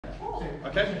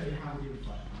Okay?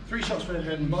 3 shots for the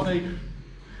head and body.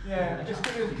 Yeah, just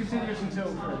continuous until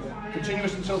 3. Yeah.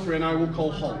 Continuous until 3, and I will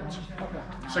call halt. Okay.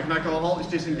 Second I call halt is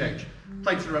disengage.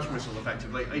 Play to the rest whistle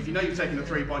effectively. If you know you've taken a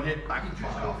 3-point hit, back and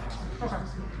fuck off. Okay.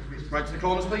 Right to the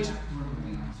corners, please.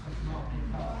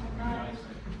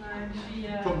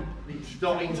 Come,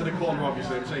 not into the corner,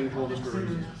 obviously. I'm saying corners for a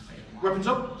reason. Weapons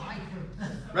up.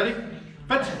 Ready?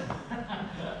 Fence.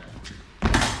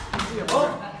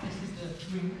 Oh.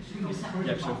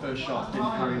 Yeah, so first shot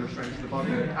didn't carry enough strength to the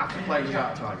body. After play was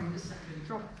out of time.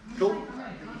 Cool.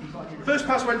 First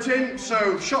pass went in,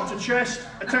 so shot to chest,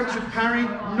 attempted parry,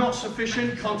 not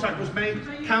sufficient, contact was made,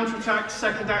 counter-attack,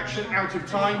 second action, out of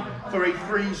time for a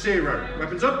 3-0.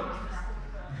 Weapons up.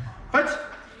 Fight.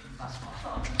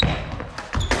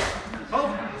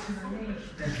 Oh.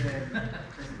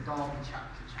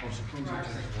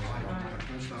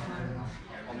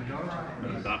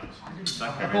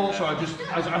 Also,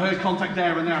 as I heard contact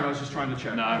there and there, I was just trying to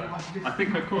check. No, I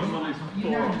think I caught him on his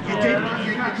forearm. You did.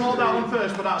 You called that one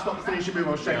first, but that's not the finishing move.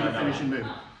 I was checking the finishing move.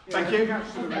 Thank you.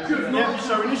 Yeah,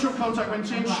 so initial contact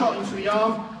went in, shot into the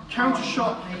arm, counter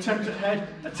shot, attempt at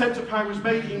head, attempt at parry was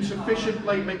made, insufficient,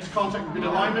 blade makes contact with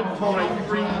alignment for a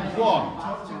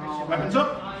 3-1. Weapons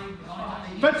up.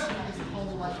 Fence.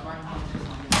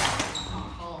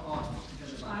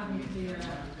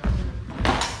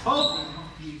 Hold.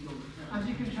 As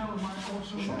you can tell, my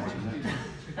also.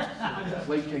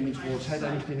 Blade came in towards head.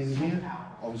 Anything in here?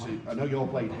 Obviously, I know your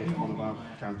blade hit on about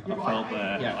counter. I felt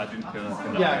there. Yeah. I didn't feel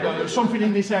anything. Yeah, there was something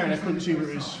in this area and I couldn't see what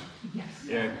it was.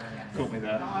 Yeah, caught me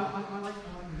there.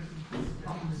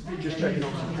 Just checking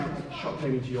off some counter. Shot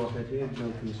came into your head here,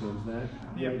 no concerns there.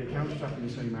 Yeah. Made a counter attack in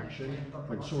the same action.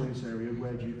 Like saw in this area,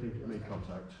 where do you think it made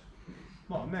contact?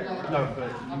 What, me? No,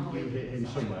 but you hit him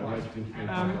somewhere. Where do you think it made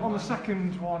contact? On the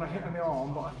second one, I hit on the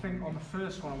arm, but I think on the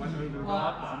first one, I went over the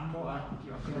guard.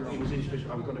 It was insufficient.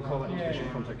 I'm going to call that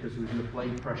insufficient contact because there was enough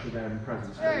blade pressure there and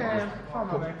presence. Yeah, fine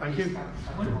with me. Thank you.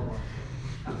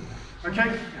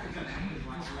 Okay.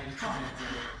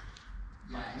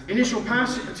 Initial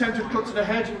pass, attempted cut to the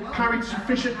head, parried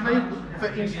sufficiently for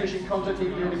insufficient contact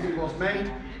even if it was made.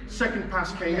 Second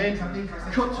pass came in,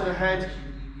 cut to the head,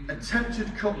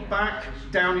 attempted cut back,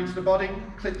 down into the body,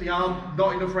 clipped the arm,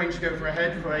 not enough range to go for a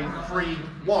head for a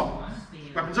 3-1.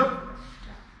 Weapons up.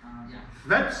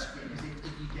 Vets.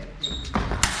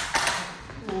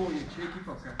 Oh, you cheeky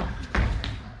fucker.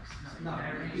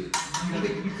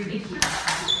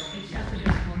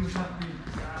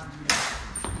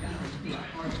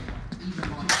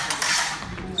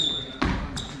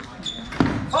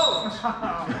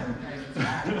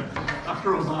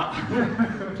 After all that.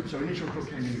 So initial cut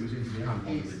came in, it was into the hand,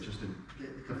 wasn't it? Just the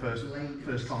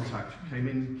first contact came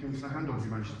into the hand, or did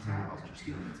you manage to turn it off? Just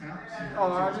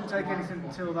Oh, I didn't take anything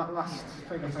until that last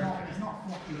thing, I think.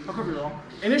 I could be wrong.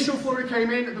 Initial flurry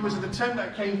came in, there was an attempt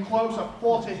that came close, I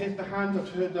thought it hit the hand, I've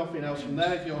heard nothing else from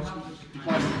there. If you're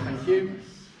declining, thank you.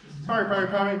 Parry, parry,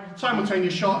 parry.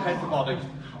 Simultaneous shot, head to body.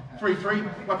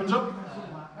 3-3, weapons up.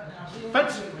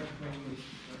 Fence.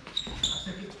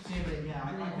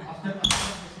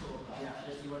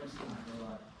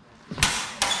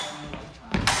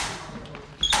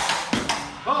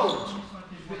 Hold.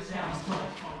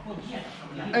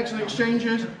 Excellent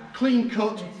exchanges. Clean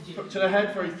cut to the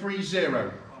head for a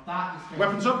 3-0.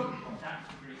 Weapons up.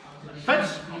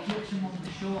 Fence.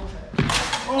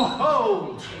 Oh,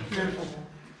 hold.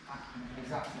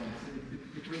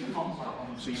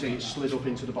 So you say it slid up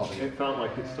into the body? It felt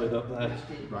like it slid up there.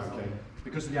 Right, okay.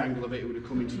 Because of the angle of it, it would have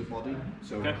come into the body.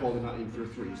 So Okay. I'm calling that in for a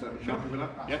 3. Is that happy with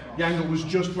that? Yeah. The angle was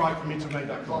just right for me to make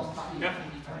that call. Yeah.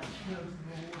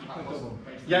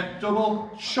 Yeah,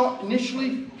 double. Shot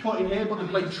initially, cut in here, but the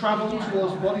blade travelled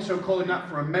towards the body, so calling that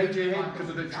for a major hit because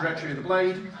of the trajectory of the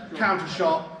blade. Counter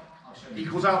shot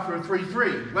equals out for a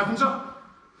 3-3. Weapons up.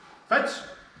 Fence.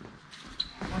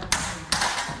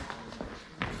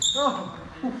 Oh.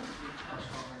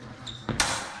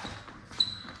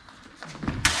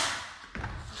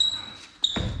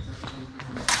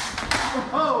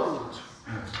 Hold.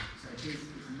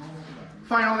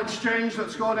 Final exchange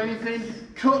that scored anything.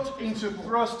 Cut into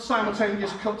thrust,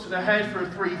 simultaneous cut to the head for a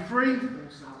 3-3.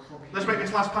 Let's make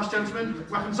this last pass, gentlemen.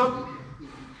 Weapons up.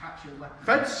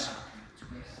 Fence.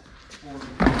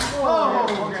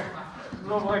 Oh, Okay.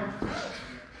 Lovely.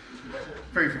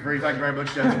 3 for 3, thank you very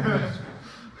much, gentlemen.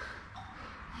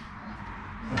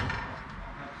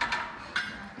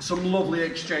 Some lovely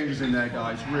exchanges in there,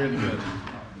 guys, really good.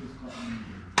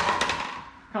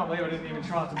 Can't believe I didn't even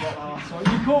try to block that last one.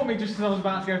 You caught me just as I was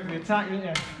about to go for the attack, didn't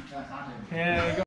you? Yeah, you got